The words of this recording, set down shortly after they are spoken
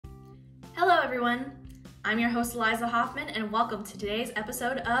everyone. I'm your host, Eliza Hoffman, and welcome to today's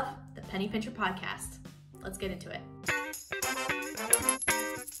episode of the Penny Pincher Podcast. Let's get into it.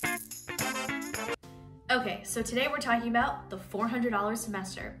 Okay, so today we're talking about the $400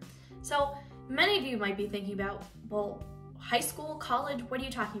 semester. So many of you might be thinking about, well, high school, college, what are you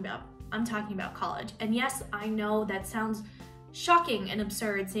talking about? I'm talking about college. And yes, I know that sounds shocking and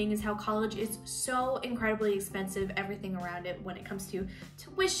absurd, seeing as how college is so incredibly expensive, everything around it when it comes to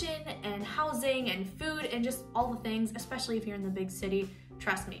tuition and housing and food and just all the things, especially if you're in the big city,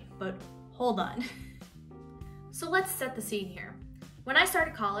 trust me, but hold on. So let's set the scene here. When I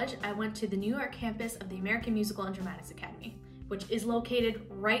started college, I went to the New York campus of the American Musical and Dramatics Academy, which is located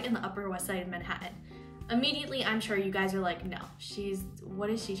right in the Upper West Side of Manhattan. Immediately, I'm sure you guys are like, no, what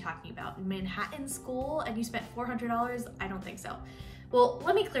is she talking about? Manhattan school and you spent $400? I don't think so. Well,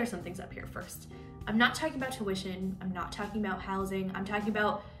 let me clear some things up here first. I'm not talking about tuition. I'm not talking about housing. I'm talking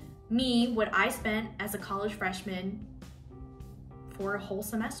about me, what I spent as a college freshman for a whole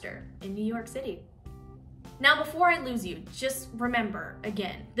semester in New York City. Now, before I lose you, just remember,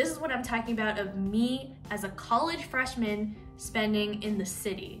 again, this is what I'm talking about of me as a college freshman spending in the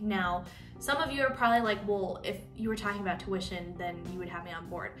city. Now, some of you are probably like, well, if you were talking about tuition, then you would have me on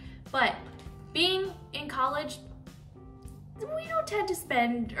board. But being in college, we don't tend to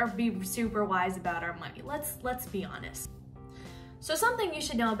spend or be super wise about our money. Let's be honest. So something you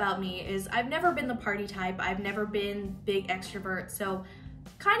should know about me is I've never been the party type. I've never been big extrovert. So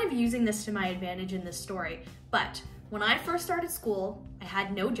kind of using this to my advantage in this story. But when I first started school, I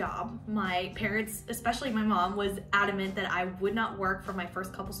had no job. My parents, especially my mom, was adamant that I would not work for my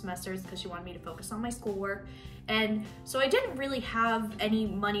first couple semesters because she wanted me to focus on my schoolwork. And so I didn't really have any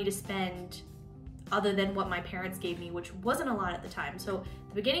money to spend other than what my parents gave me, which wasn't a lot at the time. So at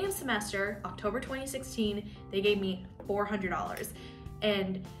the beginning of semester, October 2016, they gave me $400.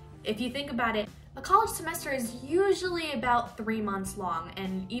 And if you think about it, a college semester is usually about 3 months long,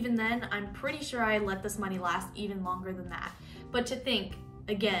 and even then, I'm pretty sure I let this money last even longer than that. But to think,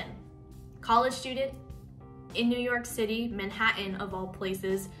 again, college student in New York City, Manhattan of all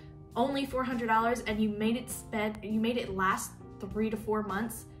places, only $400, and you made it last 3 to 4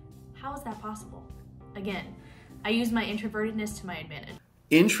 months. How is that possible? Again, I use my introvertedness to my advantage.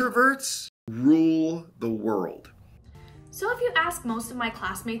 Introverts rule the world. So if you ask most of my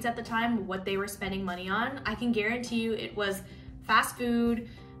classmates at the time what they were spending money on, I can guarantee you it was fast food,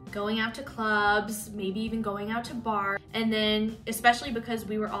 going out to clubs, maybe even going out to bars. And then, especially because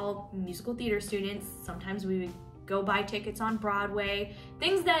we were all musical theater students, sometimes we would go buy tickets on Broadway,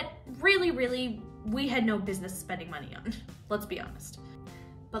 things that really, we had no business spending money on, let's be honest.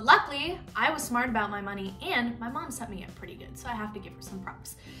 But luckily, I was smart about my money and my mom set me up pretty good, so I have to give her some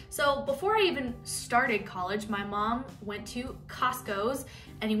props. So before I even started college, my mom went to Costco's.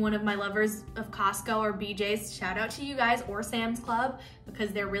 Any one of my lovers of Costco or BJ's, shout out to you guys, or Sam's Club,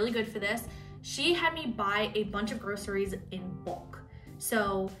 because they're really good for this. She had me buy a bunch of groceries in bulk.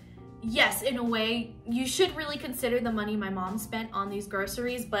 So yes, in a way, you should really consider the money my mom spent on these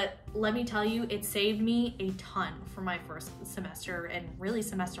groceries, but let me tell you, it saved me a ton for my first semester and really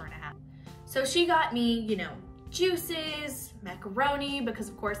semester and a half. So she got me, juices, macaroni, because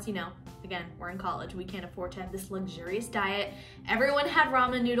of course, again, we're in college, we can't afford to have this luxurious diet. Everyone had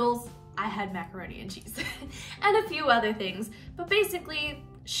ramen noodles, I had macaroni and cheese, and a few other things, but basically,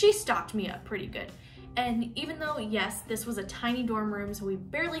 she stocked me up pretty good. And even though, yes, this was a tiny dorm room, so we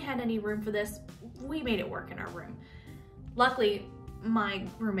barely had any room for this, we made it work in our room. Luckily, my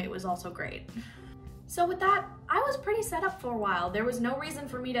roommate was also great. So with that, I was pretty set up for a while. There was no reason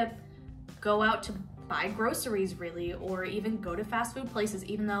for me to go out to buy groceries really, or even go to fast food places,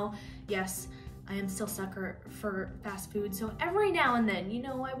 even though, yes, I am still a sucker for fast food. So every now and then,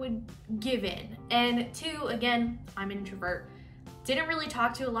 I would give in. And two, again, I'm an introvert. Didn't really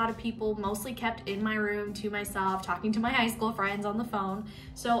talk to a lot of people, mostly kept in my room to myself, talking to my high school friends on the phone.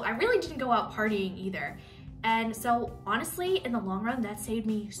 So I really didn't go out partying either. And so honestly, in the long run, that saved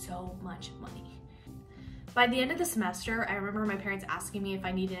me so much money. By the end of the semester, I remember my parents asking me if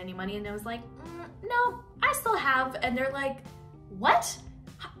I needed any money, and I was like, no, I still have. And they're like, what?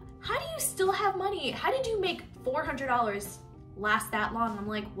 How do you still have money? How did you make $400 last that long? I'm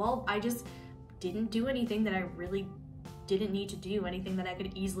like, well, I just didn't do anything that I really didn't need to do, anything that I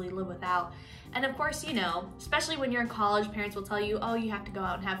could easily live without. And of course, especially when you're in college, parents will tell you, oh, you have to go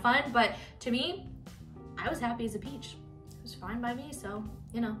out and have fun. But to me, I was happy as a peach. It was fine by me, so,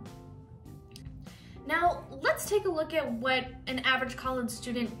 Now, let's take a look at what an average college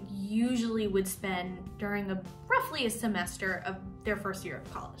student usually would spend during roughly a semester of their first year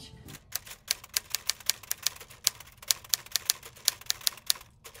of college.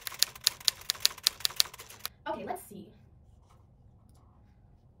 Okay, let's see.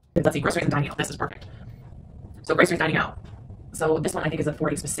 Let's see, groceries and dining out. This is perfect. So groceries, dining out. So this one I think is for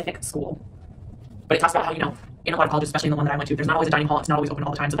a specific school. But it talks about how, in a lot of colleges, especially in the one that I went to, there's not always a dining hall. It's not always open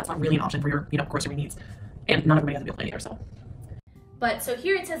all the time. So that's not really an option for your, grocery needs. And not everybody has a meal plan either, so. But so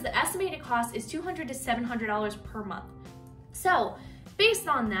here it says the estimated cost is $200 to $700 per month. So based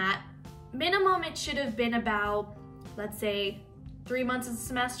on that, minimum it should have been about, let's say, 3 months of the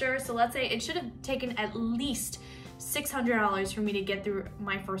semester. So let's say it should have taken at least $600 for me to get through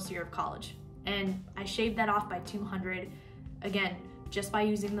my first year of college. And I shaved that off by $200, again, just by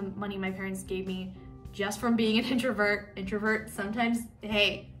using the money my parents gave me, just from being an introvert. Introvert, sometimes,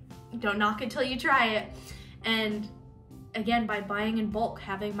 hey, don't knock it till you try it. And again, by buying in bulk,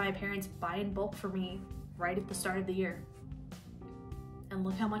 having my parents buy in bulk for me right at the start of the year. And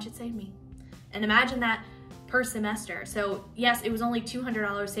look how much it saved me. And imagine that per semester. So yes, it was only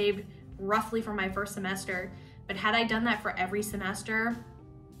 $200 saved roughly for my first semester, but had I done that for every semester,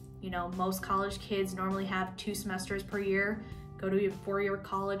 most college kids normally have 2 semesters per year, go to a 4-year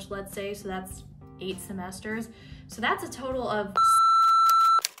college, let's say, so that's 8 semesters. So that's a total of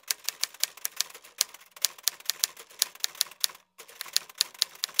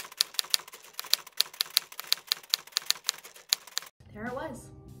there it was,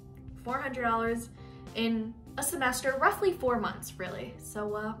 $400 in a semester, roughly 4 months, really.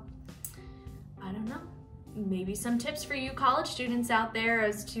 So I don't know, maybe some tips for you college students out there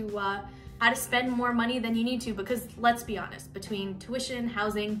as to how to spend more money than you need to, because let's be honest, between tuition,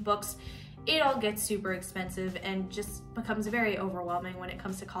 housing, books, it all gets super expensive and just becomes very overwhelming when it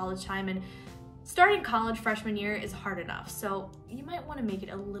comes to college time. And starting college freshman year is hard enough, so you might want to make it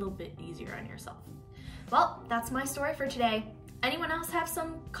a little bit easier on yourself. Well, that's my story for today. Anyone else have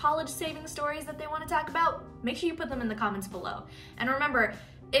some college saving stories that they want to talk about? Make sure you put them in the comments below. And remember,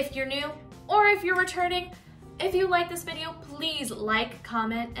 if you're new or if you're returning, if you like this video, please like,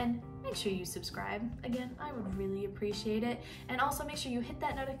 comment, and make sure you subscribe. Again, I would really appreciate it. And also make sure you hit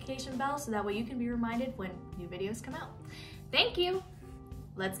that notification bell so that way you can be reminded when new videos come out. Thank you.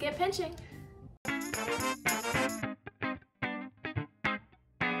 Let's get pinching.